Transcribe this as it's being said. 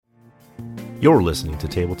You're listening to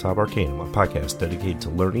Tabletop Arcanum, a podcast dedicated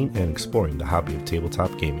to learning and exploring the hobby of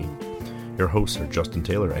tabletop gaming. Your hosts are Justin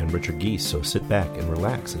Taylor and Richard Geese, so sit back and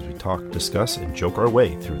relax as we talk, discuss, and joke our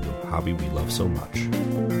way through the hobby we love so much.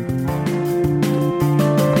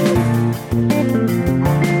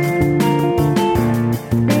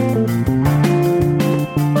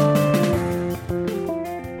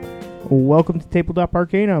 Welcome to Tabletop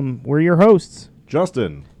Arcanum. We're your hosts,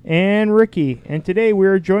 Justin and Ricky, and today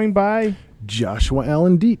we're joined by Joshua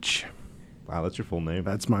Allen Deach. Wow, that's your full name.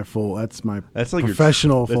 That's my like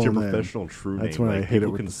professional full That's your name. professional true name. That's when like, I hit it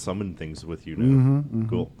people with can summon things with you now.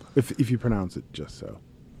 Cool. If you pronounce it just so.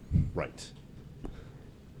 Right.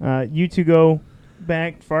 you two go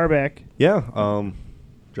far back. Yeah.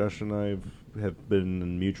 Josh and I have been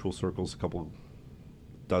in mutual circles a couple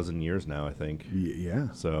dozen years now, I think.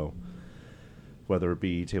 Yeah. So whether it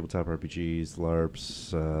be tabletop RPGs,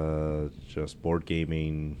 LARPs, just board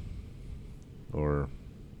gaming, or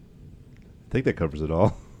I think that covers it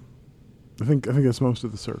all. I think that's most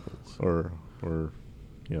of the circles. or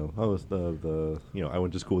it's the I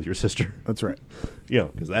went to school with your sister. That's right.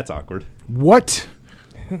 Because that's awkward. What?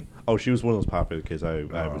 Oh, she was one of those popular kids. I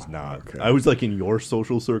was not. Okay. I was like in your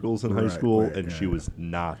social circles in high Right, school, right, and yeah, she yeah. was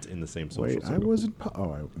not in the same social Wait, circle. I wasn't. I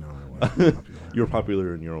wasn't popular. You were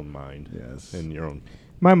popular in your own mind. Yes. In your own.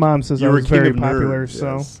 My mom says You I were was a king very of popular, nerds,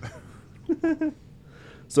 so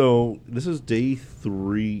So this is day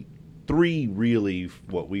three. Three, really,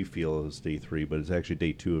 what we feel is day three, but it's actually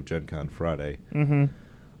day 2 of Gen Con Friday.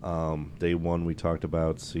 Day 1, we talked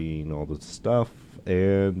about seeing all the stuff,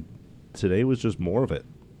 and today was just more of it.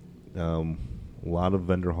 A lot of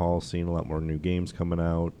vendor halls, seeing a lot more new games coming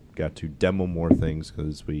out. Got to demo more things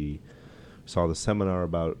because we saw the seminar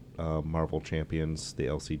about Marvel Champions, the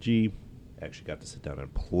LCG. Actually got to sit down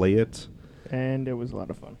and play it. and it was a lot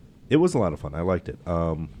of fun. It was a lot of fun. I liked it.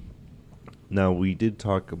 Now, we did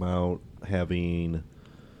talk about having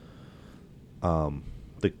the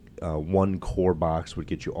one core box would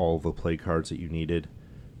get you all the play cards that you needed.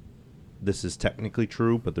 This is technically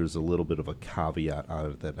true, but there's a little bit of a caveat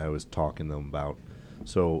on it that I was talking to them about.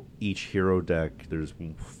 So each hero deck, there's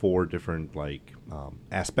 4 different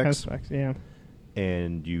aspects. Yeah.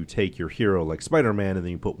 And you take your hero like Spider-Man, and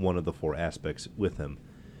then you put one of the 4 aspects with him.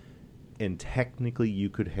 And technically,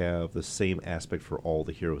 you could have the same aspect for all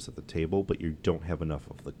the heroes at the table, but you don't have enough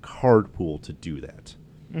of the card pool to do that.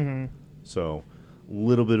 Mm-hmm. So, a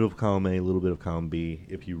little bit of column A, a little bit of column B.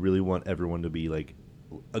 If you really want everyone to be like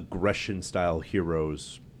aggression-style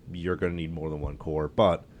heroes, you're going to need more than one core.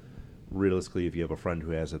 But realistically, if you have a friend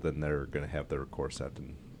who has it, then they're going to have their core set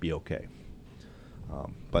and be okay.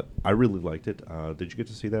 But I really liked it. Did you get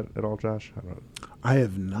to see that at all, Josh? I don't know. I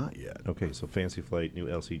have not yet. Okay, so Fantasy Flight, new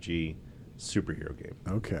LCG, superhero game.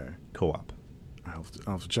 Okay. Co-op. I'll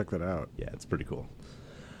have to check that out. Yeah, it's pretty cool.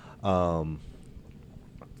 And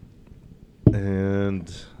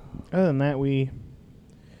Other than that,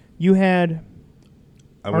 you had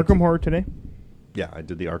Arkham Horror today. Yeah, I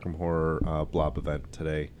did the Arkham Horror Blob event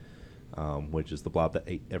today, which is the blob that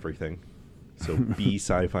ate everything. So B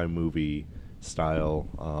sci-fi movie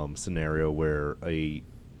style scenario where a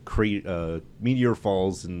meteor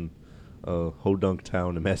falls in Hodunk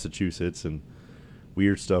town in Massachusetts, and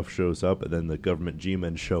weird stuff shows up, and then the government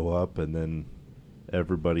G-men show up, and then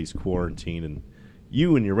everybody's quarantined, and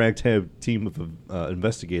you and your ragtag team of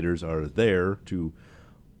investigators are there to,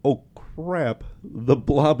 oh crap, the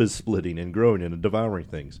blob is splitting and growing and devouring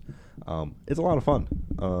things. It's a lot of fun.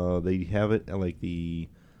 They have it at like the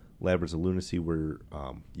Labyrinth of Lunacy, where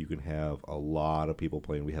you can have a lot of people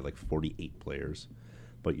playing. We had like 48 players,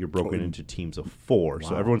 but you're broken into teams of 4. Wow.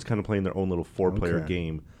 So everyone's kind of playing their own little 4-player Okay.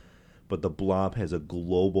 game. But the blob has a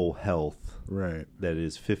global health Right. that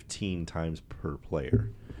is 15 times per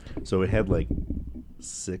player. So it had like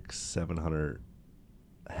 700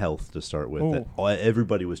 health to start with. That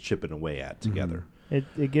everybody was chipping away at together.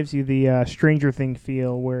 It gives you the Stranger Thing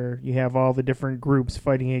feel where you have all the different groups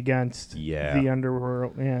fighting against the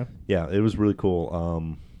underworld. Yeah. Yeah, it was really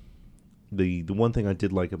cool. The one thing I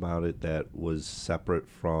did like about it that was separate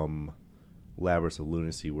from Labyrinth of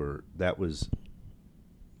Lunacy, where that was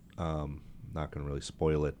not going to really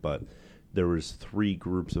spoil it, but there was 3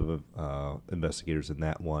 groups of investigators in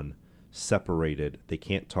that one, separated. They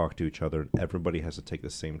can't talk to each other, and everybody has to take the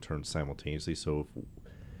same turn simultaneously. So if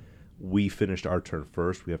we finished our turn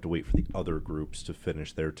first, we have to wait for the other groups to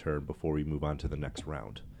finish their turn before we move on to the next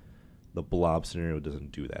round. The blob scenario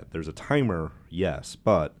doesn't do that. There's a timer, yes,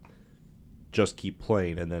 but just keep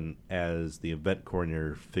playing, and then as the event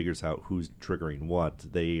coordinator figures out who's triggering what,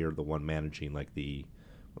 they are the one managing like the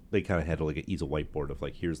they kind of had like an easel whiteboard of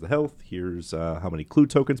like, here's the health, here's how many clue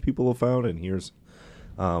tokens people have found, and here's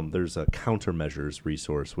there's a countermeasures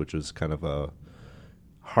resource, which is kind of a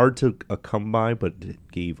hard to come by, but it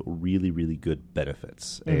gave really, really good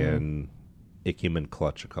benefits, and it came in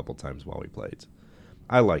clutch a couple times while we played.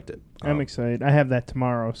 I liked it. I'm excited. I have that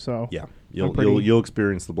tomorrow, so yeah, you'll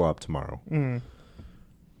experience the blob tomorrow.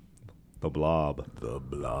 The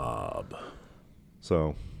blob.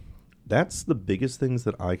 So that's the biggest things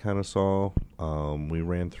that I kind of saw. We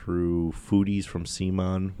ran through Foodies from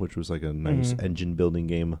CMON, which was like a nice engine building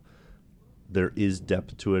game. There is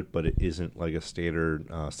depth to it, but it isn't like a standard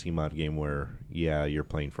CMOD game where, you're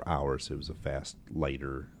playing for hours. It was a fast,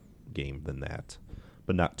 lighter game than that,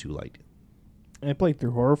 but not too light. I played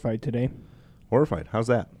through Horrified today. Horrified, how's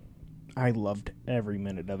that? I loved every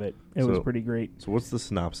minute of it. It was pretty great. So what's the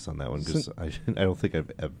synopsis on that one? Because I don't think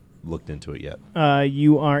I've looked into it yet.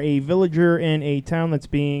 You are a villager in a town that's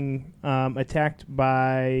being attacked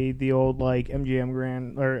by the old like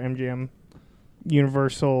MGM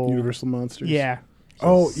Universal monsters. Yeah.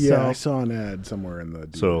 I saw an ad somewhere in the.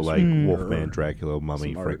 So like Wolfman, Dracula,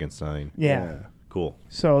 Mummy, Frankenstein. Yeah. Cool.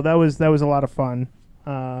 So that was a lot of fun.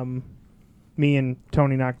 Me and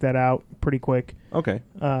Tony knocked that out pretty quick. Okay.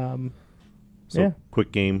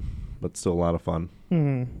 Quick game, but still a lot of fun.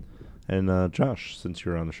 And Josh, since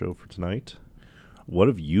you're on the show for tonight, what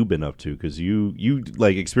have you been up to? Because you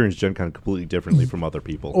like experienced Gen Con completely differently from other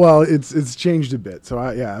people. Well, it's changed a bit. So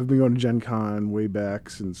I've been going to Gen Con way back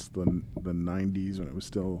since the 90s when it was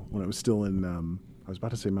still in. I was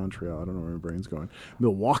about to say Montreal. I don't know where my brain's going.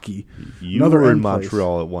 Milwaukee. You were in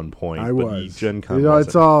Montreal at one point. I was. Gen Con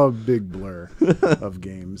it's all a big blur of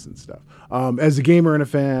games and stuff. As a gamer and a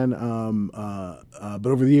fan, but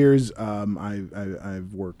over the years,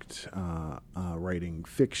 I've worked writing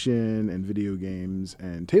fiction and video games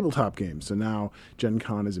and tabletop games. So now Gen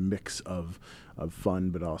Con is a mix of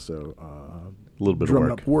fun, but also a little bit of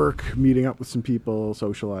drumming up work, meeting up with some people,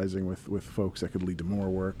 socializing with folks that could lead to more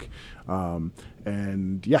work.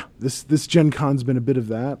 And yeah, this Gen Con's been a bit of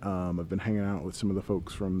that. I've been hanging out with some of the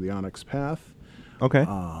folks from the Onyx Path. Okay.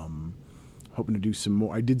 Hoping to do some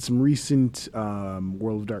more. I did some recent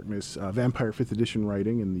World of Darkness Vampire 5th Edition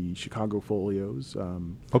writing in the Chicago Folios.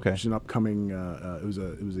 Okay. Which is an upcoming. It was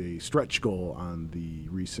a stretch goal on the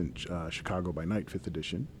recent Chicago by Night 5th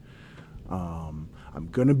Edition. I'm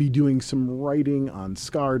going to be doing some writing on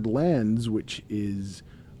Scarred Lands, which is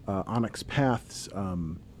Onyx Path's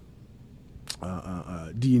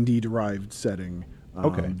D&D derived setting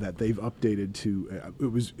that they've updated to. It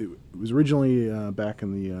was originally back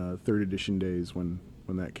in the 3rd edition days when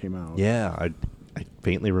that came out. Yeah, I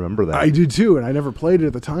faintly remember that. I do too, and I never played it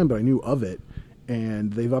at the time, but I knew of it.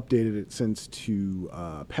 And they've updated it since to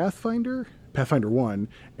Pathfinder 1,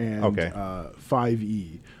 and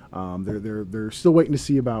 5e. They're still waiting to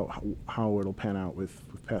see about how it'll pan out with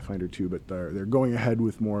Pathfinder 2, but they're going ahead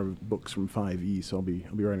with more books from 5e, so I'll be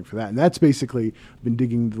writing for that. And that's basically been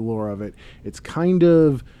digging the lore of it. It's kind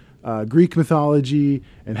of Greek mythology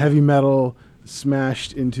and heavy metal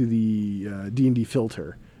smashed into the D&D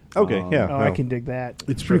filter. Okay, I can dig that.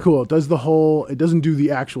 It's pretty cool. It does it doesn't do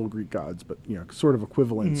the actual Greek gods, but sort of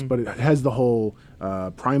equivalents. But it has the whole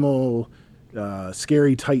primal,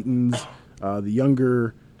 scary titans, the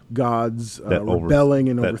younger gods rebelling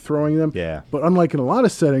and overthrowing them. Yeah. But unlike in a lot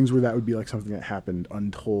of settings where that would be like something that happened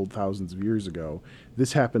untold thousands of years ago,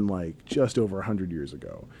 this happened like just over 100 years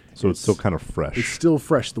ago. So it's still kind of fresh. It's still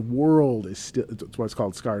fresh. The world is still, it's what's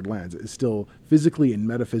called Scarred Lands. It's still physically and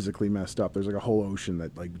metaphysically messed up. There's like a whole ocean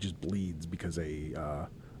that like just bleeds because a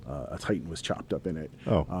titan was chopped up in it.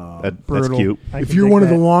 That's cute. If you're one of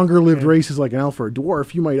the longer-lived races like an elf or a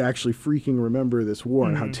dwarf, you might actually freaking remember this war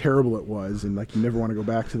and how terrible it was, and like you never want to go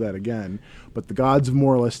back to that again. But the gods have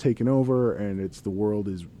more or less taken over, and the world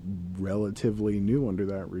is relatively new under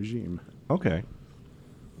that regime. Okay,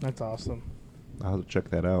 that's awesome. I'll have to check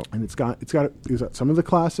that out. And it's got some of the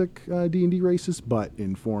classic D&D races, but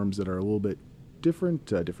in forms that are a little bit different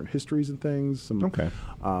histories and things. And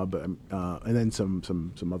then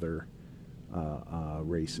some other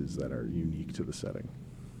races that are unique to the setting.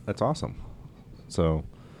 That's awesome. So,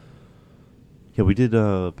 yeah, we did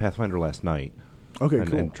Pathfinder last night. Okay,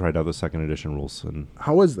 cool. And tried out the 2nd edition rules. And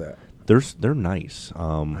how was that? They're nice.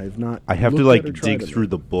 I have not. I have to like dig through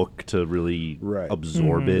the book to really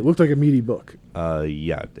absorb it. It looked like a meaty book.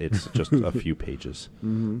 Yeah, it's just a few pages.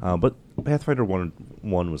 But Pathfinder 1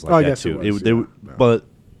 was like that too. But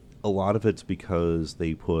a lot of it's because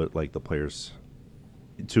they put like the players,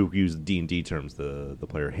 to use D&D terms, the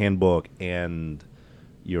player handbook and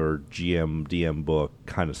your GM DM book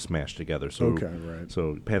kind of smashed together. So Okay, right.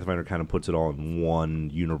 So Pathfinder kind of puts it all in one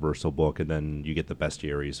universal book, and then you get the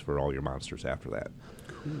bestiaries for all your monsters after that.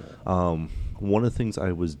 Cool. One of the things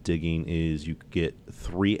I was digging is you get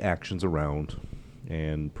 3 actions around,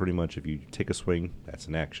 and pretty much if you take a swing, that's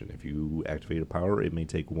an action. If you activate a power, it may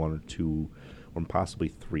take 1 or 2 or possibly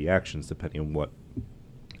 3 actions, depending on what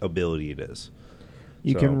ability it is.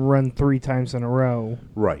 You can run 3 times in a row.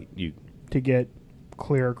 Right. To get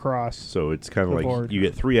clear across. So it's kind of like board. you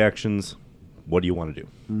get 3 actions. What do you want to do?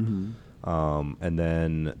 Mm-hmm. And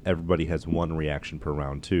then everybody has 1 reaction per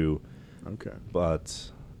round too. Okay.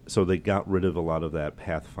 But so they got rid of a lot of that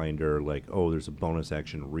Pathfinder, like, oh, there's a bonus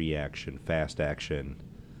action, reaction, fast action.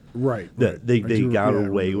 Right. They got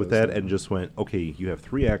away with that and just went, okay, you have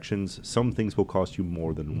 3 actions. Some things will cost you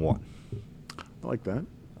more than 1. I like that.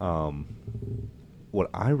 What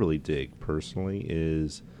I really dig personally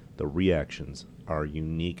is the reactions are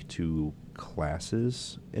unique to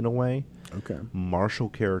classes in a way. Okay. Martial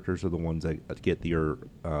characters are the ones that get your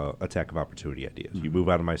attack of opportunity ideas. You move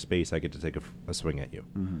out of my space, I get to take a swing at you.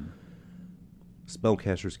 Mm-hmm.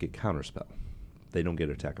 Spellcasters get counterspell. They don't get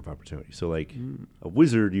attack of opportunity. So, like, a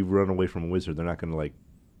wizard, you run away from a wizard, they're not going to, like,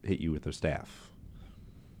 hit you with their staff.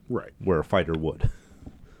 Right. Where a fighter would.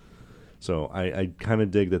 So I kind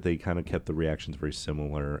of dig that they kind of kept the reactions very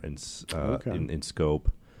similar in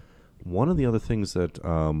scope. One of the other things that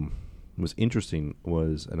was interesting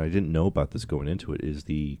was, and I didn't know about this going into it, is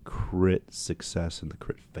the crit success and the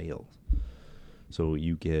crit fail. So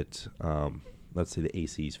you get, let's say the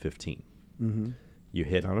AC is 15. Mm-hmm. You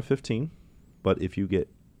hit on a 15, but if you get,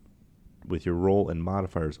 with your roll and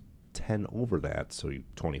modifiers, 10 over that, so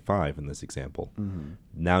 25 in this example,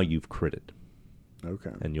 now you've critted.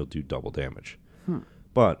 Okay. And you'll do double damage.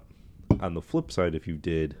 But on the flip side, if you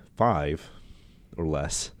did 5 or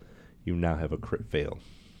less, you now have a crit fail.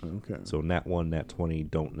 Okay. So nat 1, nat 20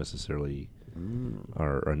 don't necessarily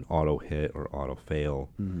are an auto hit or auto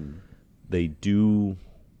fail. They do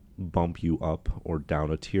bump you up or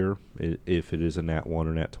down a tier if it is a nat 1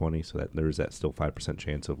 or nat 20, so that there's that still 5%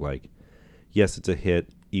 chance of, like, yes, it's a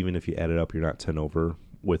hit. Even if you add it up, you're not 10 over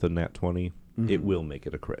with a nat 20, it will make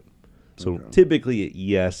it a crit. So typically,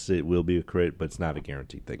 yes, it will be a crit, but it's not a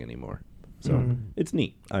guaranteed thing anymore. So it's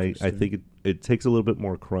neat. I think it takes a little bit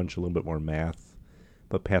more crunch, a little bit more math,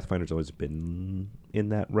 but Pathfinder's always been in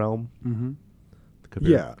that realm.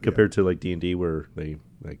 Compared to like D&D, where they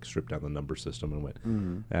like stripped down the number system and went,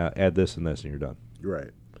 add this and this, and you're done.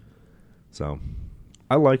 Right. So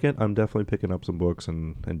I like it. I'm definitely picking up some books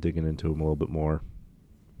and digging into them a little bit more.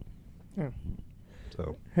 Yeah.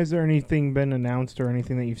 So, has there anything been announced or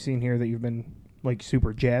anything that you've seen here that you've been like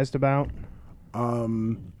super jazzed about? I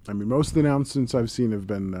mean, most of the announcements I've seen have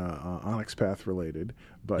been Onyx Path related,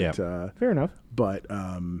 but fair enough. But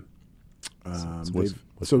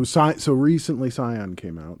so recently Scion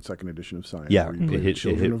came out, second edition of Scion. Yeah, where you play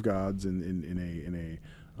Children of Gods in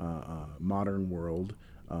a modern world.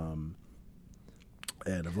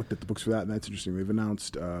 And I've looked at the books for that, and that's interesting. They've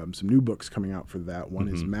announced some new books coming out for that. One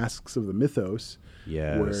is Masks of the Mythos,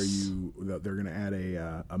 where they're going to add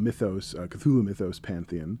a mythos, a Cthulhu mythos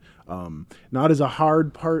pantheon. Not as a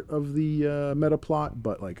hard part of the meta plot,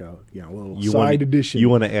 but like a little side edition. You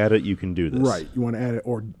want to add it, you can do this. Right. You want to add it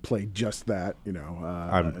or play just that.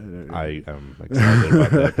 I'm excited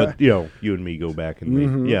about that. But you and me go back and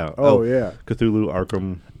Cthulhu,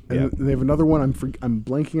 Arkham. And they have another one. I'm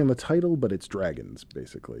blanking on the title, but it's dragons,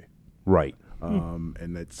 basically. Right.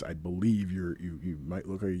 And that's, I believe you might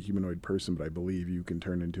look like a humanoid person, but I believe you can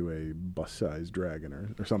turn into a bus-sized dragon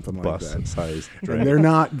or something like that. Bus-sized dragon. And they're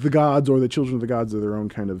not the gods or the children of the gods. They're their own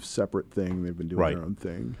kind of separate thing. They've been doing their own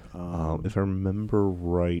thing. If I remember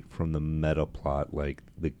right from the meta plot, like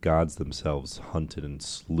the gods themselves hunted and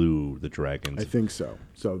slew the dragons. I think so.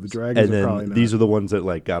 So the dragons and are probably then not. These are the ones that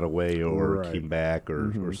like got away or came back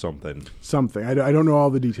or something. Something. I don't know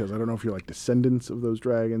all the details. I don't know if you're like descendants of those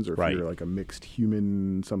dragons or if you're like a mixed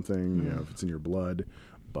human something, if it's in your blood,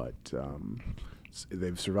 but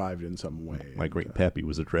they've survived in some way. My great pappy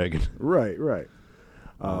was a dragon. Right.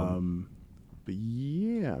 But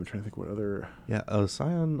yeah, I'm trying to think what other. Yeah,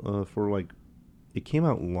 Scion for like, it came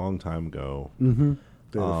out a long time ago.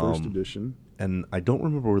 The first edition. And I don't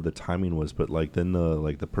remember where the timing was, but like then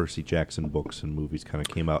the Percy Jackson books and movies kind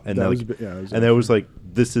of came out, and that was like,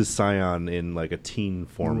 this is Scion in like a teen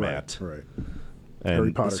format, right.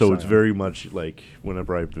 Harry Potter so it's Scion. very much like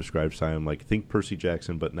whenever I describe Scion, like think Percy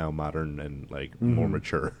Jackson, but now modern and like more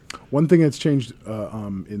mature. One thing that's changed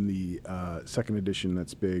in the second edition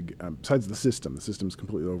that's big, besides the system's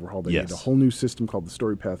completely overhauled. They made a whole new system called the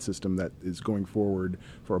Story Path system that is going forward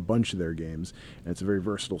for a bunch of their games, and it's a very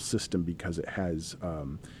versatile system because it has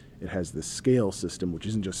this scale system, which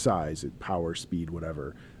isn't just size, it power, speed,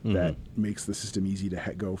 whatever, that makes the system easy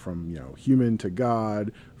to go from human to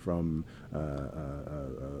god, from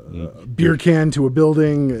a beer can to a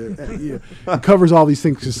building. It covers all these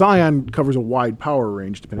things, because Scion covers a wide power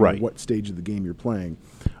range depending on what stage of the game you're playing.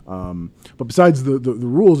 But besides the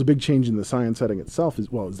rules, a big change in the Scion setting itself is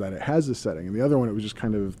that it has a setting. And the other one, it was just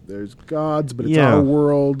kind of, there's gods, but it's our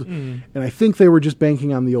world. And I think they were just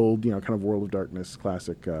banking on the old, kind of World of Darkness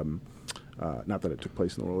classic. Not that it took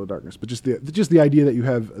place in the World of Darkness, but just the idea that you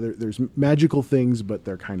have there's magical things, but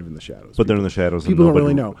they're kind of in the shadows. But they're in the shadows. People don't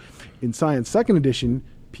really know. In Science Second Edition,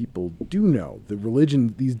 people do know. The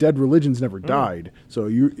religion, these dead religions never died. So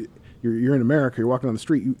you're in America, you're walking down the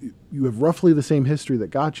street, you have roughly the same history that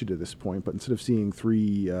got you to this point, but instead of seeing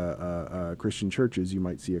 3 Christian churches, you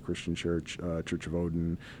might see a Christian church, Church of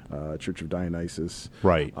Odin, Church of Dionysus.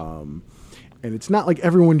 Right. And it's not like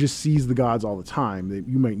everyone just sees the gods all the time.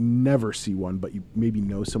 You might never see one, but you maybe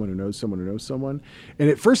know someone who knows someone who knows someone.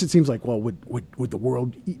 And at first it seems like, well, would the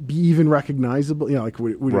world be even recognizable?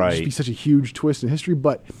 Would it just be such a huge twist in history?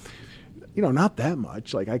 But not that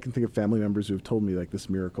much. Like, I can think of family members who have told me, like, this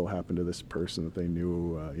miracle happened to this person that they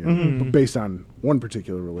knew, based on one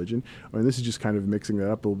particular religion. I mean, this is just kind of mixing that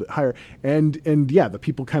up a little bit higher. And the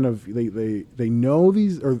people kind of, they know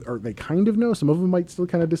these, or they kind of know. Some of them might still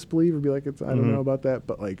kind of disbelieve or be like, I don't know about that.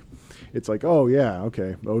 But, like, it's like, oh, yeah,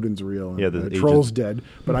 okay, Odin's real. And, the troll's dead,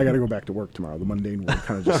 but I got to go back to work tomorrow. The mundane world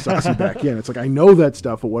kind of just sucks you back in. It's like, I know that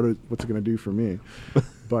stuff, but what's it going to do for me?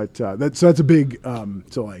 But that's a big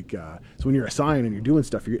so when you're a Scion and you're doing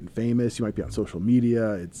stuff, you're getting famous. You might be on social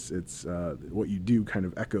media. It's what you do kind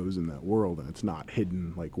of echoes in that world, and it's not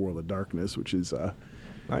hidden like World of Darkness, which is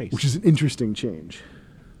nice. Which is an interesting change.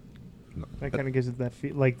 That kind of gives it that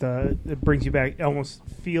it brings you back. It almost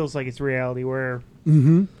feels like it's reality where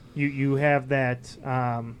you have that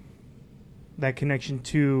that connection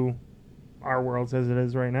to our worlds as it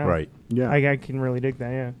is right now. Right. Yeah. I can really dig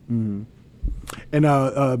that. Yeah. Mm-hmm. And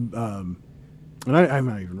I'm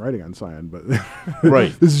not even writing on Scion, but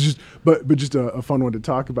right. This is just a fun one to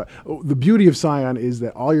talk about. The beauty of Scion is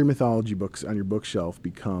that all your mythology books on your bookshelf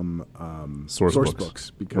become source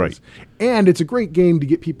books and it's a great game to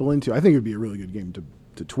get people into. I think it would be a really good game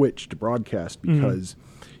to Twitch, to broadcast, because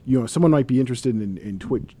someone might be interested in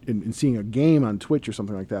Twitch in seeing a game on Twitch or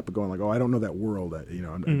something like that, but going like, oh, I don't know that world, I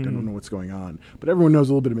don't know what's going on. But everyone knows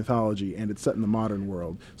a little bit of mythology, and it's set in the modern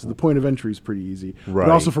world, so the point of entry is pretty easy. Right.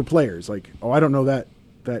 But also for players, like, oh, I don't know that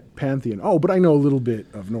pantheon. Oh, but I know a little bit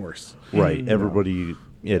of Norse. Right. Everybody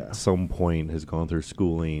at some point has gone through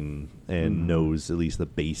schooling and knows at least the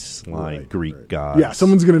baseline Greek gods. Yeah,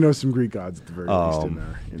 someone's going to know some Greek gods at the very least in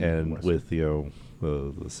there. And with the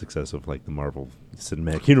success of like the Marvel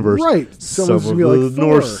Cinematic Universe, right? Some of the like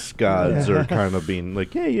Norse gods are kind of being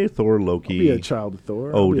like, yeah, Thor, Loki, I'll be a child of Thor,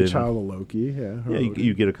 Odin, I'll be a child of Loki,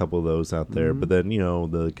 you get a couple of those out there, but then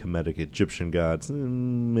the Kemetic Egyptian gods,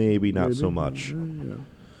 maybe not so much. Yeah.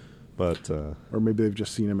 But or maybe they've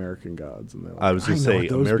just seen American gods, and I was going to say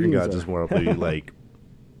American gods is more like.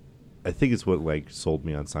 I think it's what like sold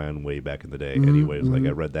me on Scion way back in the day. Anyways, like I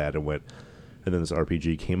read that and went. And then this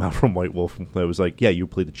RPG came out from White Wolf. I was like, yeah, you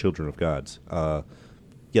play the Children of Gods. Yeah,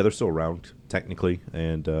 they're still around, technically.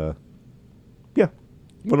 And, yeah,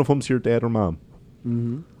 one of them's your dad or mom.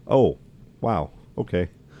 Mm-hmm. Oh, wow. Okay.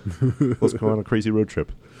 Let's go on a crazy road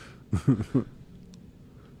trip.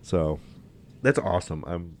 So, that's awesome.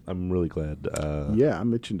 I'm really glad. Yeah,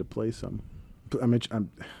 I'm itching to play some.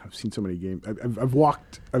 I've seen so many games. I've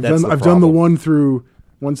walked. I've That's done the one through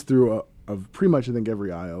of pretty much I think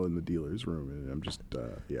every aisle in the dealer's room, and I'm just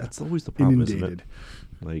That's always the problem, inundated. isn't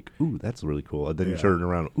it? Like, ooh, that's really cool. And then you turn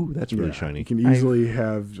around, ooh, that's really shiny. You can easily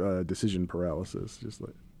have decision paralysis, just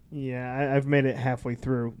like. Yeah, I've made it halfway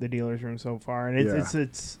through the dealer's room so far, and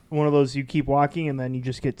it's one of those you keep walking and then you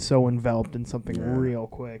just get so enveloped in something real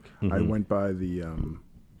quick. I went by the.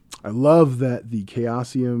 I love that the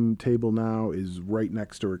Chaosium table now is right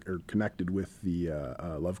next to or connected with the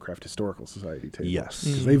Lovecraft Historical Society table. Yes,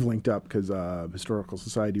 because they've linked up. Because Historical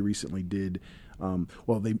Society recently did.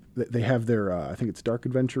 They have their I think it's Dark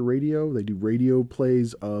Adventure Radio. They do radio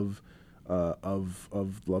plays of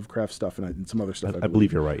Lovecraft stuff and some other stuff. I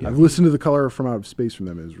believe you're right. Yeah. I've listened to The Color from Out of Space from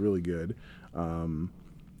them. It was really good. But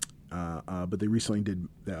they recently did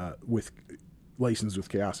with licensed with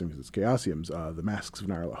Chaosium because it's Chaosium's The Masks of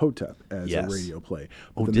Nyarlathotep as a radio play.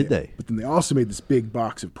 But did they? But then they also made this big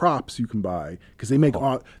box of props you can buy because they make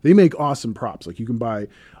awesome props. Like you can buy.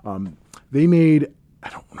 They made. I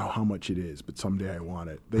don't know how much it is, but someday I want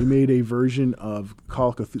it. They made a version of Call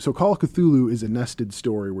of Cthulhu. So Call of Cthulhu is a nested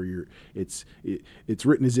story where it's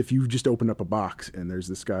written as if you just opened up a box and there's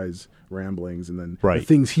this guy's ramblings and then the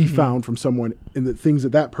things he found from someone and the things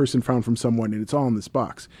that person found from someone, and it's all in this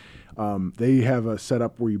box. They have a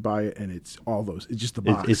setup where you buy it and it's all those. It's just the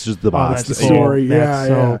box. It's just the box. That's the story. That's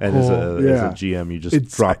so cool. And as a GM, you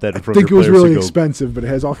just drop that in front of your players. I think it was really expensive, but it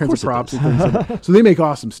has all kinds of props and things. So they make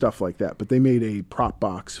awesome stuff like that. But they made a prop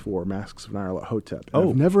box for Masks of Nyarlathotep.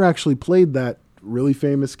 I've never actually played that really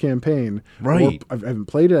famous campaign. Right. I haven't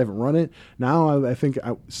played it. I haven't run it. Now I think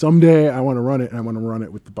someday I want to run it, and I want to run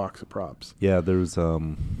it with the box of props. Yeah, there's a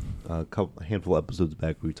handful of episodes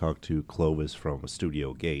back we talked to Clovis from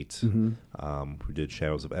Studio Gate, who did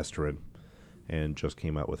Shadows of Esteren, and just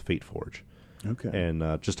came out with Fate Forge. Okay.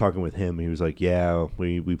 And just talking with him, he was like, "Yeah,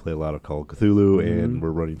 we play a lot of Call of Cthulhu, and we're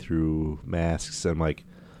running through Masks." I'm like,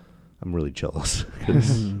 I'm really jealous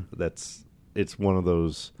because it's one of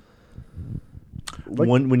those.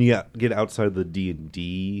 When you get outside the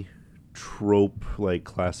D&D trope, like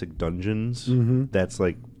classic dungeons, that's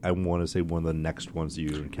like I want to say one of the next ones you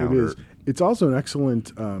encounter. It is. It's also an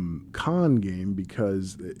excellent con game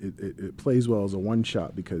because it plays well as a one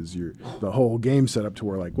shot because the whole game set up to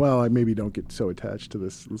where like, well, I maybe don't get so attached to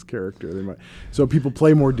this character. So people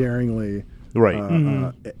play more daringly, right?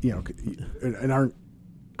 And aren't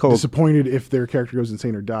disappointed if their character goes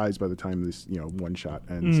insane or dies by the time this one shot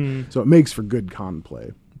ends. So it makes for good con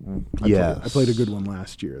play. I played a good one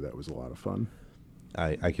last year. That was a lot of fun.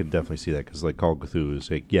 I can definitely see that because like Call of Cthulhu is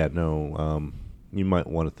like you might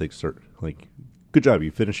want to think good job,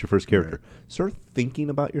 you finished your first character. Right. Start thinking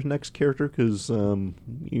about your next character because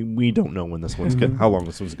we don't know when this one's how long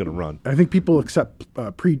this one's going to run. I think people accept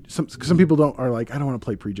some people are like I don't want to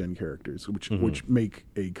play pre-gen characters, which make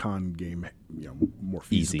a con game more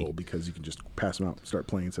feasible easy because you can just pass them out, and start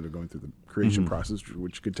playing instead of going through the creation process,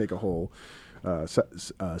 which could take a whole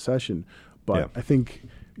session. But I think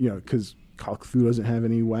because Call of Cthulhu doesn't have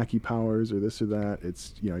any wacky powers or this or that.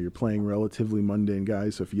 It's you're playing relatively mundane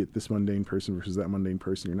guys. So if you get this mundane person versus that mundane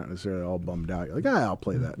person, you're not necessarily all bummed out. You're like, I'll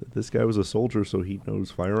play that. This guy was a soldier, so he knows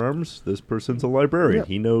firearms. This person's a librarian. Yep.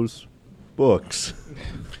 He knows books.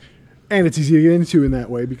 And it's easy to get into in that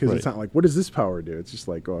way because it's not like, what does this power do? It's just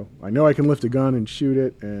like, well, I know I can lift a gun and shoot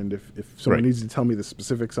it, and if someone needs to tell me the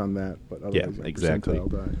specifics on that, but otherwise, exactly. I'll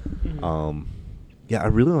die. I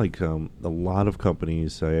really like a lot of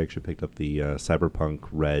companies. I actually picked up the Cyberpunk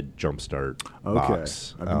Red Jumpstart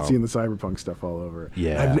box. I've been seeing the Cyberpunk stuff all over it.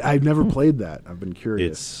 Yeah. I've never played that. I've been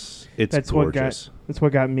curious. It's gorgeous. That's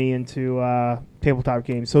what got me into tabletop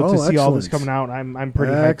games. So to see all this coming out, I'm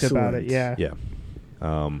pretty hyped about it. Yeah. Yeah.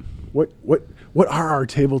 What are our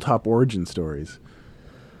tabletop origin stories?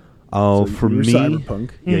 Oh, so for me,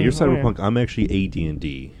 Cyberpunk. Yeah, you're Cyberpunk. I'm actually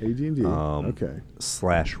AD&D. AD&D. Okay.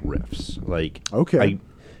 / Rifts. Like, okay.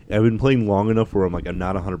 I've been playing long enough where I'm like I'm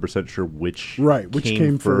not 100% sure which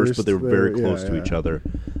came first, but they were very close to each other.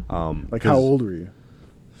 Like how old were you?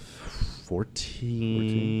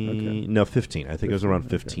 14. Okay. No, 15. I think 15, I was around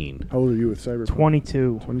 15. Okay. How old are you with Cyberpunk?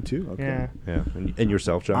 22. 22. Okay. Yeah. And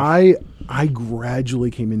yourself, Josh? I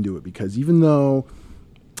gradually came into it because even though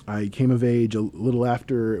I came of age a little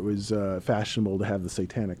after it was fashionable to have the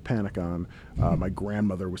Satanic Panic on, my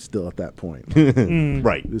grandmother was still at that point.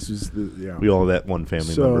 Right. This is we all have that one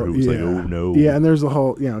family member who was like, oh no. Yeah, and there's the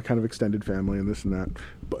whole kind of extended family and this and that,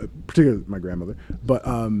 but particularly my grandmother. But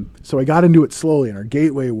so I got into it slowly, and our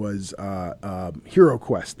gateway was Hero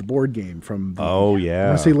Quest, the board game from the, I want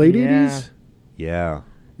to say late 80s. Yeah.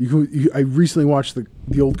 I recently watched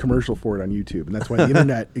the old commercial for it on YouTube, and that's why the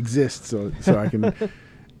internet exists, so I can.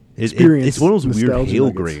 It's one of those weird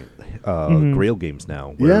Grail games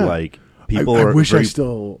now where like people I wish I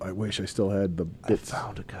still had the bits. I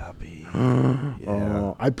found a copy.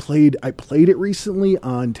 I played it recently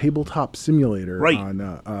on Tabletop Simulator. Right.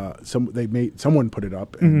 On someone put it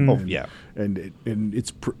up. And, and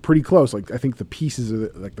it's pretty close. Like I think the pieces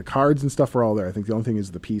of like the cards and stuff are all there. I think the only thing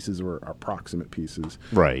is the pieces are approximate pieces.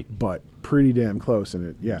 Right. But pretty damn close.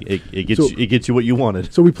 And it gets you what you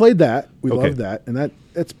wanted. So we played that. We loved that, and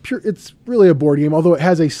that's pure. It's really a board game, although it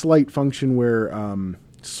has a slight function where.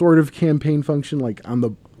 Sort of campaign function, like on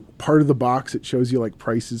the part of the box it shows you like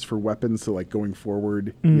prices for weapons, so like going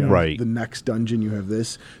forward right, the next dungeon you have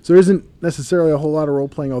this, so there isn't necessarily a whole lot of role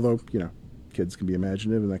playing, although kids can be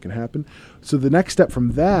imaginative and that can happen. So the next step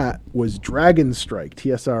from that was Dragon Strike,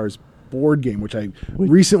 TSR's board game, which I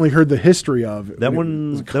recently heard the history of. That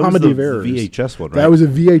one, was a Comedy of Errors. VHS one, right? That was a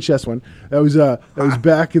VHS one. That was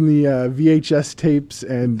back in the VHS tapes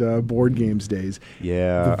and board games days.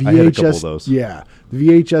 Yeah, the VHS, I had a couple of those. Yeah, the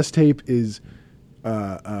VHS tape is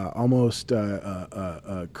almost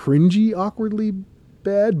cringy, awkwardly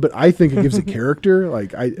bad, but I think it gives it character.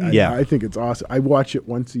 Like I think it's awesome. I watch it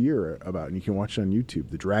once a year and you can watch it on YouTube.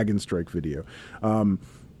 The Dragon Strike video.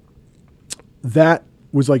 That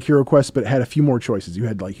was like Hero Quest, but it had a few more choices. You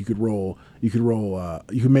had like you could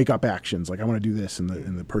make up actions. Like I want to do this, and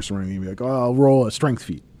the person running would be like, oh, I'll roll a strength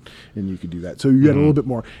feat. And you could do that. So you got a little bit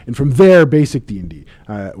more. And from there, basic D&D.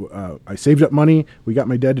 I saved up money. We got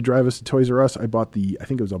my dad to drive us to Toys R Us. I bought I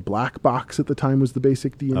think it was a black box at the time was the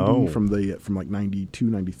basic D&D from like 92,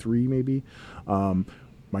 93 maybe.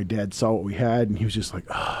 My dad saw what we had, and he was just like,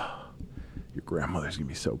 oh, your grandmother's going to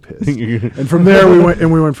be so pissed. And from there, we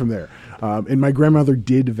went from there. And my grandmother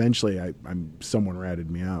did eventually, someone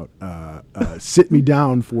ratted me out, sit me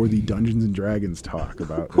down for the Dungeons and Dragons talk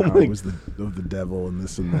about how it was the devil and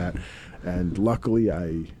this and that. And luckily,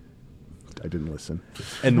 I didn't listen.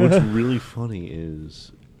 And what's really funny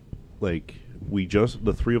is, like,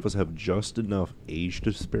 the three of us have just enough age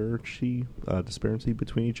disparity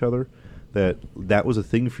between each other that was a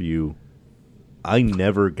thing for you. I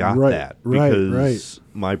never got that because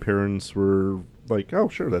my parents were like, "Oh,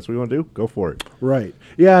 sure, that's what you want to do. Go for it." Right.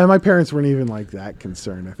 Yeah, and my parents weren't even like that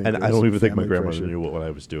concerned. I think, and I don't even think my grandmother knew what I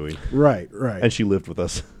was doing. Right. And she lived with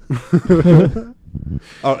us.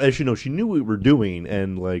 As you know, she knew what we were doing,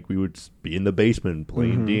 and like we would be in the basement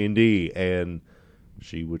playing D&D, and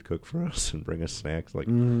she would cook for us and bring us snacks. Like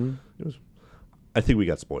it was. I think we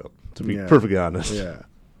got spoiled, to be perfectly honest. Yeah,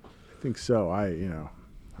 I think so. I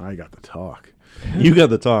got the talk. You got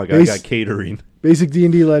the talk. I got catering. Basic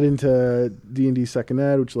D&D led into D&D Second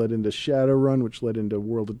Ed, which led into Shadowrun, which led into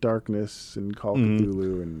World of Darkness and Call of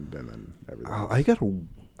Cthulhu, and then everything. I got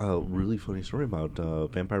a really funny story about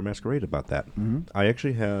Vampire Masquerade about that. I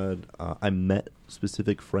actually had I met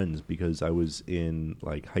specific friends because I was in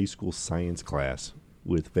like high school science class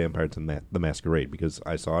with Vampires and the Masquerade because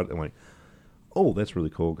I saw it and like, oh, that's really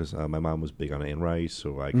cool because my mom was big on Anne Rice,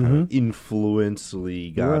 so I kind of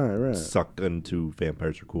influentially got sucked into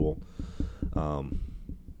vampires are cool.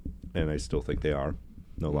 And I still think they are.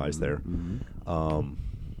 No lies there.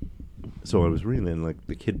 So I was reading and like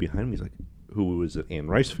the kid behind me is like, who was an Anne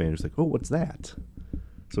Rice fan, was like, oh, what's that?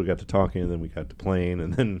 So we got to talking and then we got to playing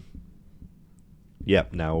and then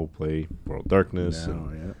now we'll play World of Darkness.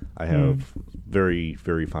 I have very,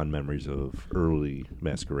 very fond memories of early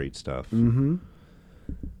Masquerade stuff.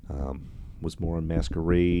 Was more on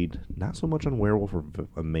Masquerade, not so much on Werewolf or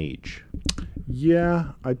a Mage.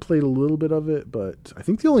 Yeah, I played a little bit of it, but I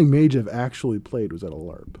think the only Mage I've actually played was at a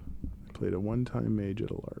LARP. I played a one-time Mage at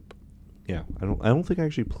a LARP. Yeah, I don't think I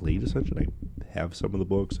actually played Ascension. I have some of the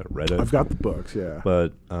books. I read it. I've got the books, yeah.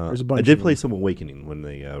 But there's a bunch I did play some Awakening when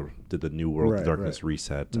they did the New World of Darkness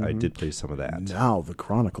reset. I did play some of that. Now the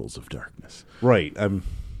Chronicles of Darkness. Right. I'm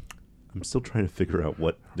still trying to figure out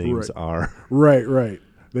what names are. Right.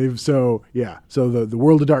 So the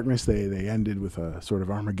World of Darkness they ended with a sort of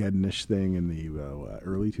Armageddon-ish thing in the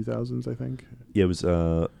early 2000s, I think. Yeah, it was.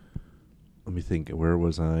 Let me think. Where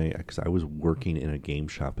was I? Because I was working in a game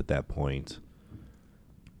shop at that point.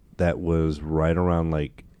 That was right around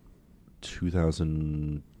like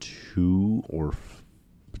 2002 or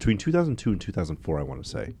between 2002 and 2004, I want to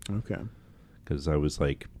say. Okay. Because I was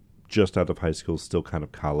like just out of high school, still kind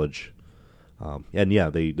of college.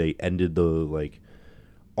 They ended the like.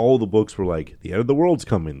 All the books were like, the end of the world's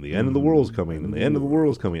coming, the end of the world's coming, and the end of the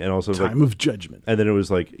world's coming. And also Time of Judgment. And then it was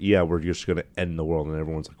like, yeah, we're just going to end the world. And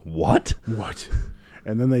everyone's like, what?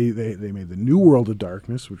 And then they made the New World of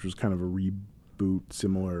Darkness, which was kind of a reboot,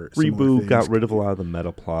 similar things. Got rid of a lot of the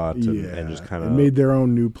meta plot and just kind of... made their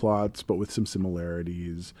own new plots, but with some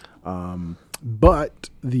similarities.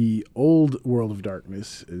 But the old World of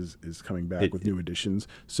Darkness is coming back with new additions.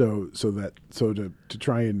 So to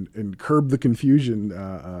try and curb the confusion,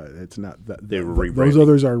 it's not that those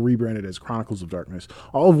others are rebranded as Chronicles of Darkness,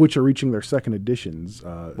 all of which are reaching their second editions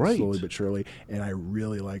slowly but surely. And I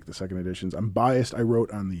really like the second editions. I'm biased. I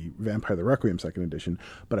wrote on the Vampire the Requiem second edition,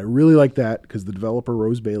 but I really like that because the developer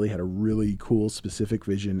Rose Bailey had a really cool specific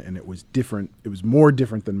vision, and it was different. It was more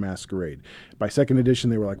different than Masquerade. By second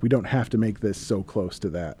edition, they were like, we don't have to make this so close to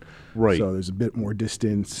that. Right. So there's a bit more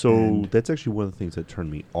distance. So that's actually one of the things that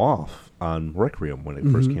turned me off on Requiem when it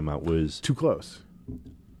first came out was... Too close.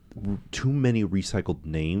 Too many recycled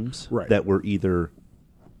names that were either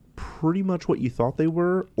pretty much what you thought they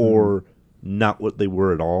were or not what they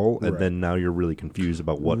were at all, and then now you're really confused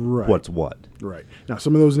about what's what. Right. Now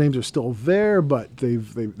some of those names are still there, but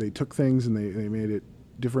they took things and they made it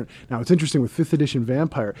different. Now it's interesting with 5th edition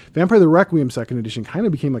Vampire the Requiem 2nd edition kind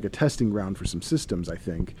of became like a testing ground for some systems, I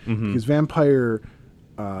think, because Vampire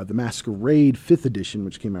the Masquerade 5th edition,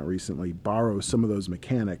 which came out recently, borrows some of those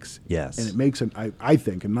mechanics. Yes. And it makes I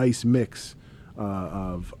think a nice mix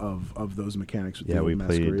of those mechanics with the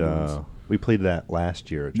Masquerade ones. We played that last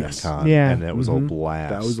year at Gen Con, and that was a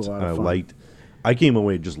blast. That was a lot of fun. I came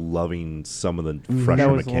away just loving some of the fresher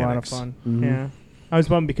that was mechanics. A lot of fun. Yeah. I was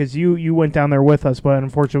bummed because you went down there with us, but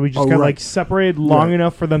unfortunately we just got separated long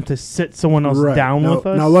enough for them to sit someone else down with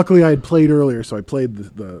us. Now, luckily I had played earlier, so I played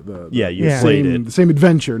the same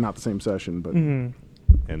adventure, not the same session, but and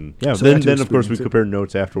then of course we compared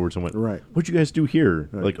notes afterwards and went, what'd you guys do here?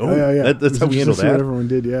 Right. Like, that's how we handled that. What everyone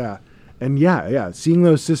did, and seeing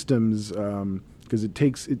those systems because it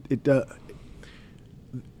takes it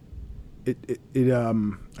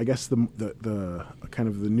I guess the kind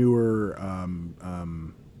of the newer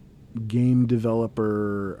game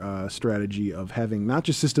developer strategy of having not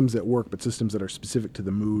just systems that work, but systems that are specific to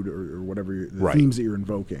the mood or whatever the themes that you're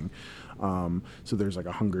invoking. So there's like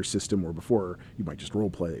a hunger system where before you might just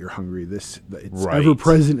role play that you're hungry. It's ever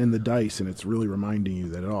present in the dice, and it's really reminding you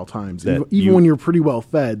that at all times, even when you're pretty well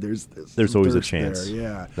fed, there's always a chance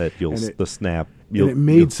that the snap. And it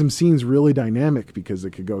made some scenes really dynamic because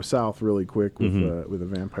it could go south really quick with a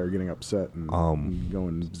vampire getting upset and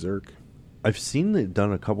going berserk. I've seen it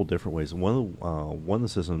done a couple different ways. One of the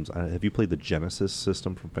systems. Have you played the Genesis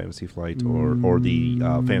system from Fantasy Flight or the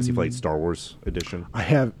Fantasy Flight Star Wars edition? I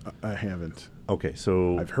haven't. Okay,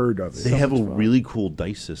 so I've heard of it. They have a really cool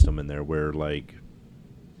dice system in there where like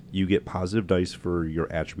you get positive dice for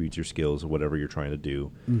your attributes, your skills, or whatever you're trying to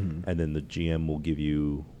do, and then the GM will give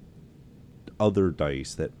you other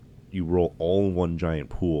dice that you roll all in one giant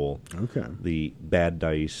pool. Okay. The bad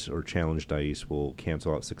dice or challenge dice will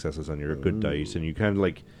cancel out successes on your good dice, and you kind of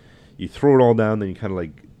like you throw it all down, then you kind of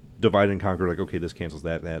like divide and conquer. Like, okay, this cancels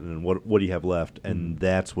that, and then what do you have left? And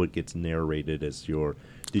that's what gets narrated as your.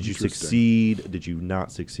 Did you succeed? Did you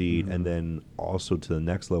not succeed? And then also to the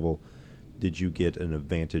next level, did you get an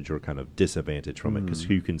advantage or kind of disadvantage from it? Because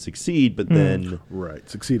you can succeed, but then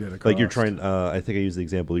succeed at a cost. Like you're trying. I think I used the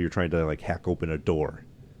example. You're trying to like hack open a door.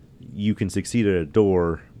 You can succeed at a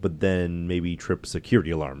door, but then maybe trip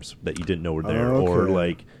security alarms that you didn't know were there, or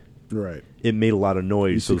like it made a lot so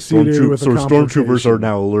stormtroopers are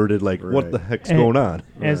now alerted. Like, what the heck's going on?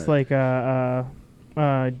 As like a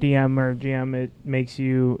DM or GM, it makes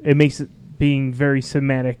it being very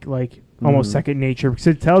semantic, like almost second nature, because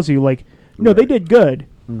it tells you like, no, they did good,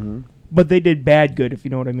 but they did bad good, if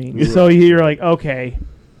you know what I mean. So you're like, okay.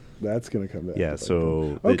 That's going to come back. Yeah,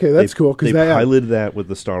 so that's cool. They piloted that with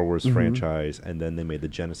the Star Wars franchise, and then they made the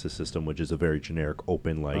Genesis system, which is a very generic,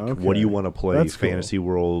 open, like, what do you want to play? That's fantasy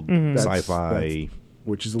world, sci-fi.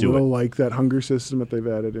 Which is a little like that hunger system that they've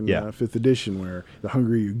added in 5th edition, where the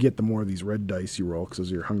hungrier you get, the more of these red dice you roll, because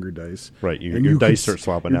those are your hunger dice. Right, your dice start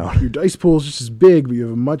swapping out. Your dice pool is just as big, but you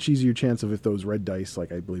have a much easier chance of if those red dice,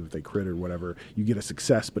 like I believe if they crit or whatever, you get a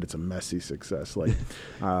success, but it's a messy success. Like,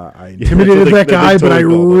 I intimidated that guy, but I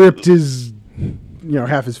ripped his,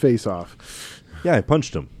 half his face off. Yeah, I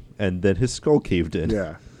punched him, and then his skull caved in.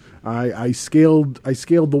 Yeah. I scaled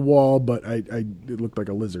the wall, but it looked like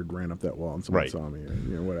a lizard ran up that wall and someone saw me,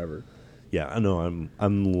 whatever. Yeah, I know.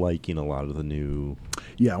 I'm liking a lot of the new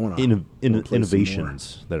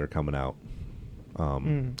innovations that are coming out.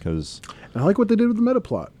 Because I like what they did with the meta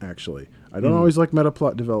plot. Actually, I don't always like meta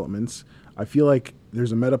plot developments. I feel like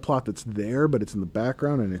there's a meta plot that's there, but it's in the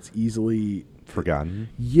background and it's easily forgotten.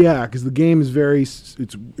 Yeah, because the game is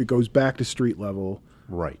it goes back to street level.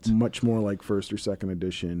 Right. Much more like 1st or 2nd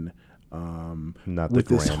edition. Not with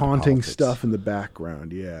this haunting politics. stuff in the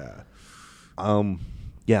background, yeah.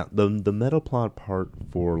 The meta plot part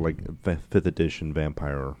for like 5th edition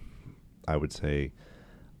Vampire, I would say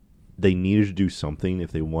they needed to do something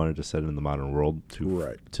if they wanted to set it in the modern world to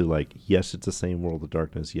like, yes, it's the same World of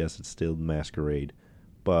Darkness, yes, it's still Masquerade,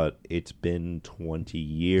 but it's been 20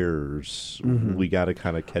 years. We got to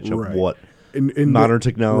kind of catch up what in modern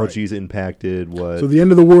technologies impacted what. So the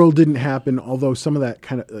end of the world didn't happen, although some of that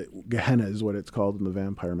kind of Gehenna is what it's called in the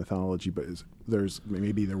vampire mythology. But there was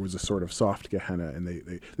a sort of soft Gehenna, and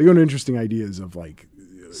they go into interesting ideas of like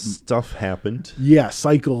stuff happened. Yeah,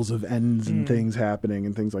 cycles of ends and things happening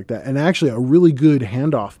and things like that. And actually, a really good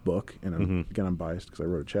handoff book. And again, I'm biased because I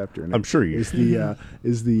wrote a chapter in it. I'm sure you is the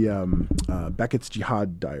Beckett's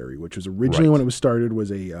Jihad Diary, which was originally when it was started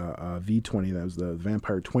was a V20. That was the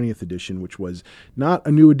Vampire 20th edition, which was not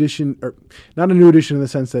a new edition, or not a new edition in the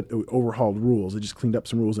sense that it overhauled rules. It just cleaned up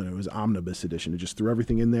some rules, and it was omnibus edition. It just threw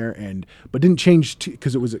everything in there, but didn't change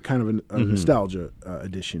because it was kind of a nostalgia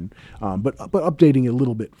edition, but updating it a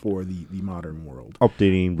little bit for the modern world.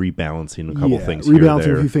 Updating, rebalancing a couple things.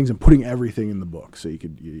 Rebalancing a few things and putting everything in the book so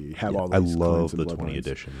you have all these. I love the 20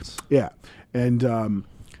 editions. Yeah, and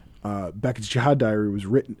Beckett's Jihad Diary was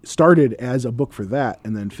started as a book for that,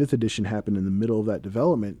 and then 5th edition happened in the middle of that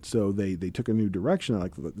development. So they took a new direction.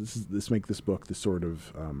 Like make this book this sort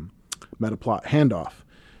of meta plot handoff.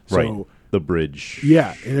 So, right. The bridge.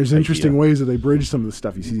 Yeah, and there's interesting ways that they bridge some of the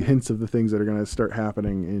stuff. You see hints of the things that are going to start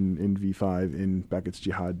happening in V5 in Beckett's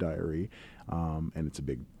Jihad Diary, and it's a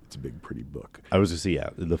big, pretty book. I was going to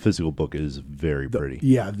say, the physical book is very pretty.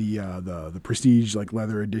 Yeah, the Prestige like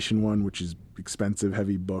leather edition one, which is expensive,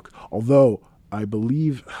 heavy book. Although I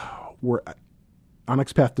believe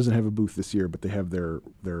Onyx Path doesn't have a booth this year, but they have their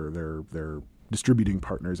distributing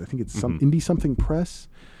partners. I think it's some Indie Something Press.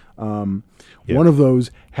 One of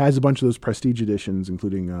those has a bunch of those prestige editions,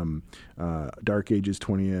 including Dark Ages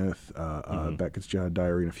 20th, Beckett's Jihad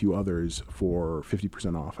Diary, and a few others for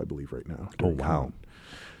 50% off, I believe, right now. Oh, wow.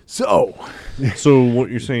 So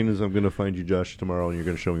what you're saying is I'm going to find you, Josh, tomorrow, and you're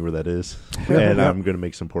going to show me where that is, and I'm going to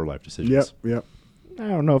make some poor life decisions. Yep. I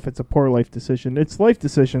don't know if it's a poor life decision. It's life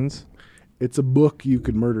decisions. It's a book you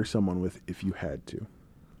could murder someone with if you had to.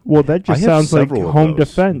 Well, that just sounds like home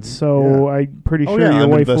defense. So I'm pretty sure your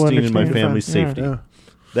wife will understand. I'm investing in my family's safety. Yeah.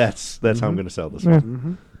 That's how I'm going to sell this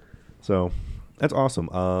one. So that's awesome.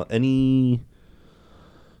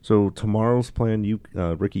 So tomorrow's plan,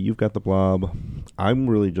 Ricky, you've got the Blob. I'm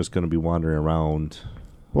really just going to be wandering around.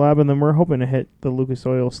 Blob, and then we're hoping to hit the Lucas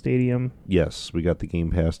Oil Stadium. Yes, we got the Game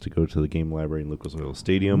Pass to go to the game library in Lucas Oil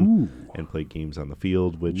Stadium and play games on the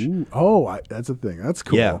field, which... that's a thing. That's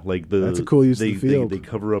cool. Yeah, that's a cool use of the field. They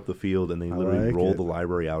cover up the field, and they literally roll the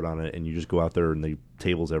library out on it, and you just go out there, and the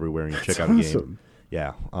tables everywhere, and you check out a game.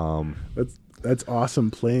 Yeah. That's awesome,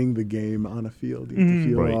 playing the game on a field. You get to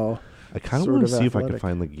feel all... I kind of want to see if I can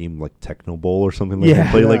find like a game like Techno Bowl or something like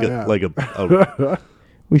that. Play like a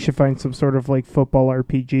We should find some sort of like football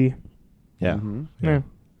RPG. Yeah. Yeah.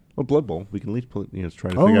 Well, Blood Bowl. We can at least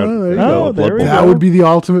try to figure out. Blood Bowl. That would be the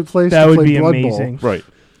ultimate place. That to would play be Blood amazing. Bowl. Right.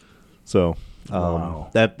 So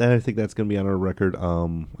that I think that's going to be on our record.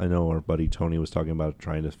 I know our buddy Tony was talking about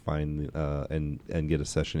trying to find and get a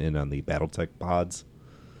session in on the BattleTech pods,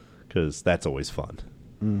 because that's always fun.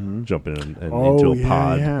 Jumping into a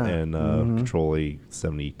pod and control a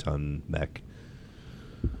 70-ton mech.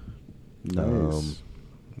 Nice.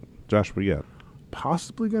 Josh, what do you got?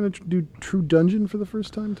 Possibly going to do True Dungeon for the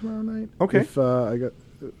first time tomorrow night. Okay. If I got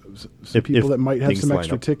some people that might have some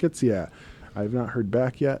extra tickets. Yeah. I've not heard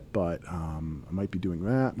back yet, but I might be doing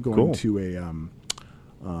that. I'm going to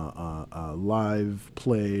a live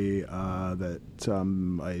play that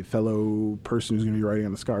a fellow person who's going to be writing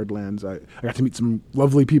on the Scarred Lands. I got to meet some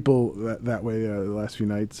lovely people that way the last few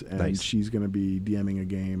nights, and she's going to be DMing a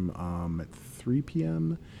game at 3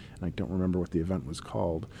 p.m. I don't remember what the event was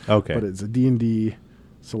called. Okay. But it's a D&D.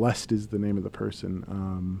 Celeste is the name of the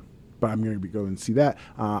person. But I'm going to be going and see that.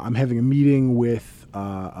 I'm having a meeting with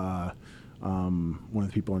one of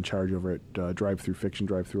the people in charge over at Drive Through Fiction,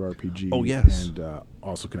 Drive Through RPG. Oh, yes. And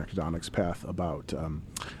also connected to Onyx Path about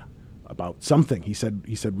something. He said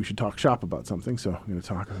we should talk shop about something, so I'm going to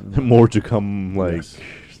talk. More to come,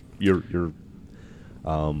 you're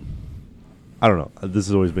I don't know. This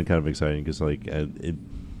has always been kind of exciting because,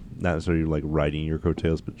 not necessarily like riding your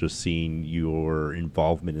coattails, but just seeing your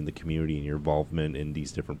involvement in the community and your involvement in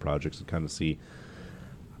these different projects and kind of see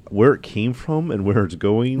where it came from and where it's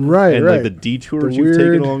going, and like the detours you've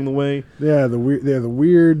taken along the way. Yeah, the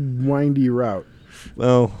weird windy route.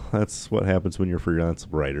 Well, that's what happens when you're a freelance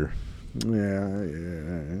writer.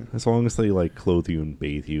 Yeah. As long as they clothe you and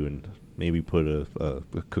bathe you and maybe put a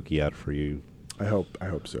cookie out for you. I hope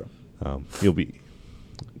so. You'll be.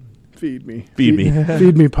 Feed me. Feed me.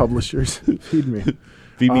 Feed me, publishers. Feed me.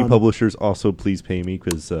 Feed me, publishers. Also, please pay me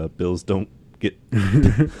because bills don't get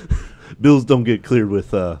cleared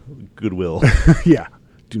with goodwill. Yeah.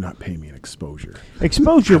 Do not pay me an exposure.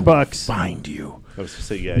 Exposure bucks. Find you. I was to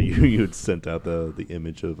say, you had sent out the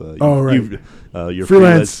image of your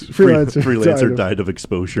freelancer died of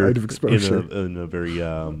exposure. In a very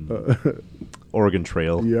Oregon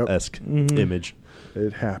Trail-esque image.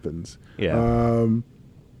 It happens. Yeah.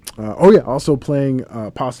 Also playing,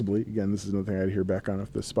 possibly, again, this is another thing I had to hear back on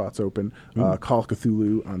if the spot's open, Call of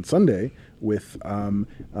Cthulhu on Sunday with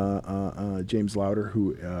James Lauder,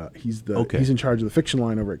 who he's in charge of the fiction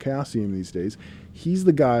line over at Chaosium these days. He's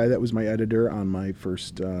the guy that was my editor on my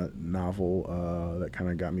first novel that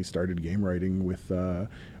kind of got me started game writing with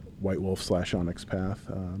White Wolf / Onyx Path.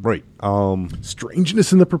 Right.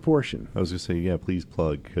 Strangeness in the Proportion. I was going to say, yeah, please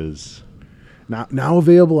plug, because... Now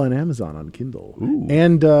available on Amazon on Kindle. Ooh.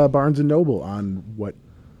 And Barnes & Noble on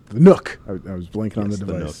the Nook. I was blanking on the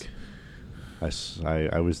device.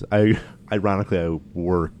 Ironically, I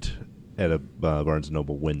worked at a Barnes &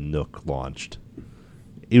 Noble when Nook launched.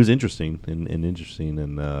 It was interesting, and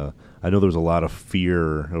I know there was a lot of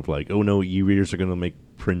fear of like, oh no, e-readers are going to make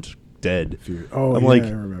print dead. Fear. Oh, I'm yeah, like,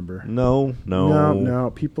 I remember. No.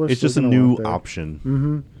 People are. It's just a new option.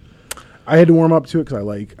 Mm-hmm. I had to warm up to it because I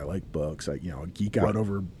like books. I geek out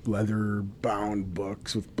over leather bound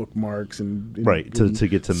books with bookmarks and to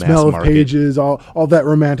get to smell mass of market. pages, all that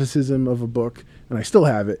romanticism of a book, and I still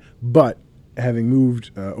have it. But having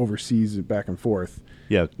moved overseas back and forth,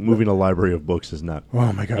 moving a library of books is not.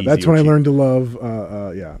 Oh my god, that's when I learned to love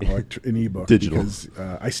an ebook digital. Because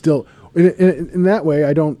I still in that way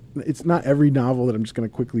I don't. It's not every novel that I'm just going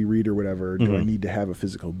to quickly read or whatever. Do I need to have a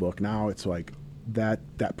physical book? Now it's like. That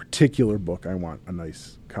particular book I want a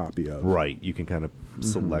nice copy of. Right. You can kind of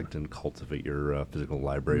select and cultivate your physical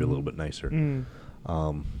library a little bit nicer.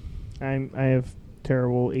 I have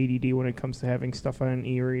terrible ADD when it comes to having stuff on an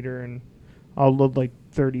e-reader, and I'll load like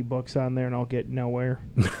 30 books on there and I'll get nowhere.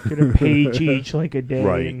 Get a page each like a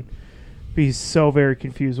day and be so very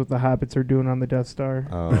confused what the Hobbits are doing on the Death Star.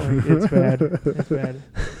 It's bad. It's bad.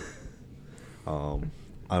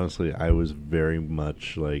 Honestly, I was very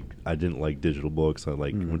much like, I didn't like digital books. I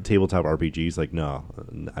like tabletop RPGs. Like, no,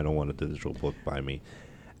 I don't want a digital book by me.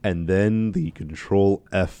 And then the Control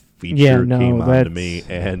F feature came on to me,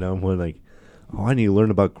 and I'm like, oh, I need to learn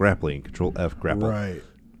about grappling. Control F grapple. Right,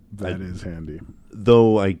 that is handy.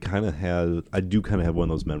 Though I do kind of have one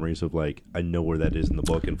of those memories of like, I know where that is in the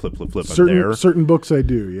book, and flip. I'm there. Certain books I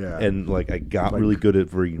do, yeah. And like, I got really good at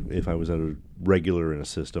if I was at a regular in a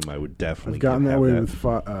system, I would definitely. I've gotten that way with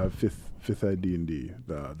fifth ed D&D,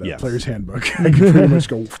 the player's handbook. I can pretty much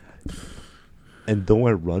go. And though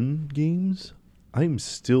I run games, I'm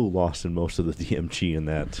still lost in most of the DMG in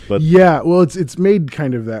that. But yeah, well, it's made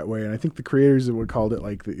kind of that way, and I think the creators would called it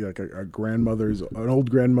like an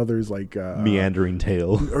old grandmother's like meandering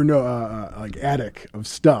tale, or no, like attic of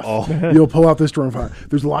stuff. Oh. You'll pull out this drawer and find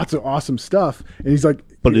there's lots of awesome stuff, and he's like,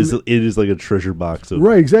 but it is like a treasure box of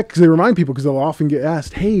right, exactly. Because they remind people because they'll often get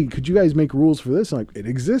asked, "Hey, could you guys make rules for this?" And like, it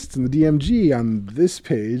exists in the DMG on this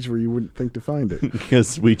page where you wouldn't think to find it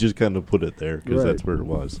because we just kind of put it there because that's where it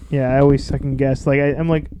was. Yeah, I always second guess. Like I'm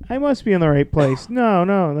like, I must be in the right place. No.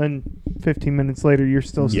 Then 15 minutes later, you're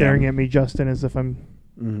still staring at me, Justin, as if I'm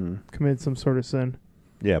committed some sort of sin.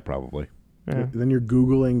 Yeah, probably. Yeah. Then you're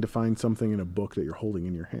Googling to find something in a book that you're holding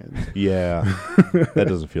in your hand. Yeah, that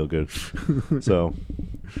doesn't feel good. So,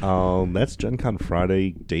 that's Gen Con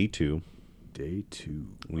Friday, day 2. Day 2.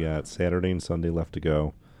 We got Saturday and Sunday left to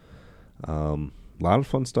go. A lot of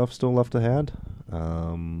fun stuff still left to add.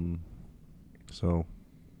 So,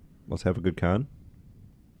 let's have a good con.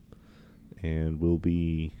 And we'll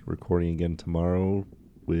be recording again tomorrow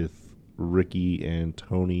with Ricky and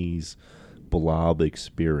Tony's Blob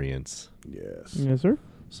experience. Yes, sir.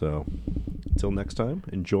 So, until next time,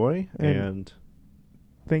 enjoy, and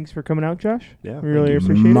thanks for coming out, Josh. Yeah, we really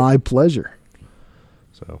appreciate it. My pleasure.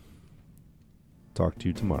 So, talk to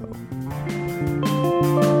you tomorrow.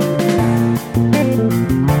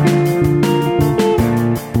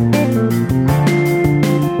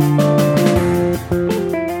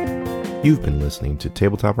 You've been listening to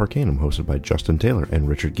Tabletop Arcanum, hosted by Justin Taylor and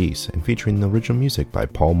Richard Geese, and featuring the original music by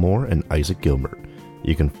Paul Moore and Isaac Gilbert.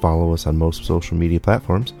 You can follow us on most social media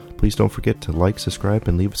platforms. Please don't forget to like, subscribe,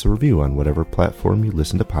 and leave us a review on whatever platform you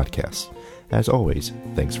listen to podcasts. As always,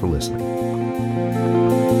 thanks for listening.